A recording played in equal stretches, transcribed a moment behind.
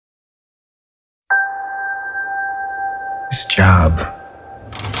This job,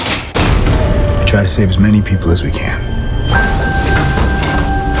 we try to save as many people as we can.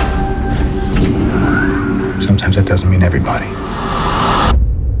 Sometimes that doesn't mean everybody.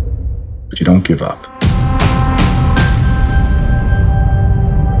 But you don't give up.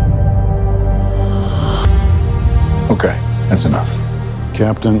 Okay, that's enough.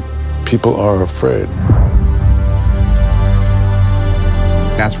 Captain, people are afraid.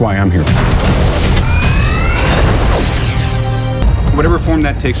 That's why I'm here. Whatever form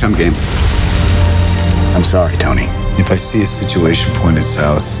that takes, I'm game. I'm sorry, Tony. If I see a situation pointed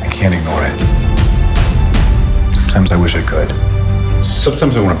south, I can't ignore it. Sometimes I wish I could.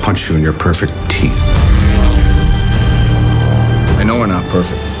 Sometimes I want to punch you in your perfect teeth. I know we're not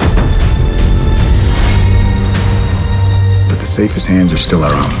perfect. But the safest hands are still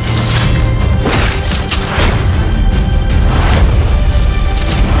our own.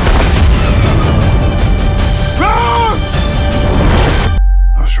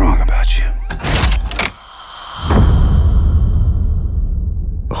 I was wrong about you.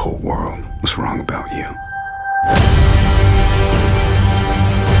 The whole world was wrong about you.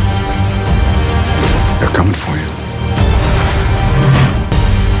 They're coming for you.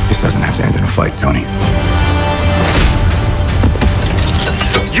 This doesn't have to end in a fight, Tony.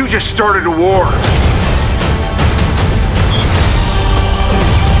 You just started a war.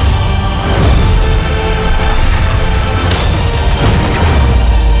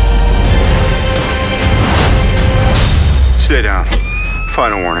 Stay down.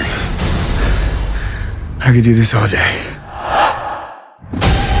 Final warning. I could do this all day.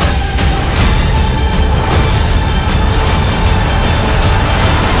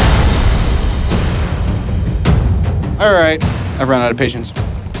 All right, I've run out of patience.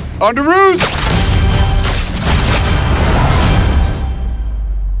 On to roost!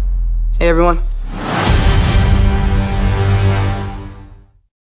 Hey everyone.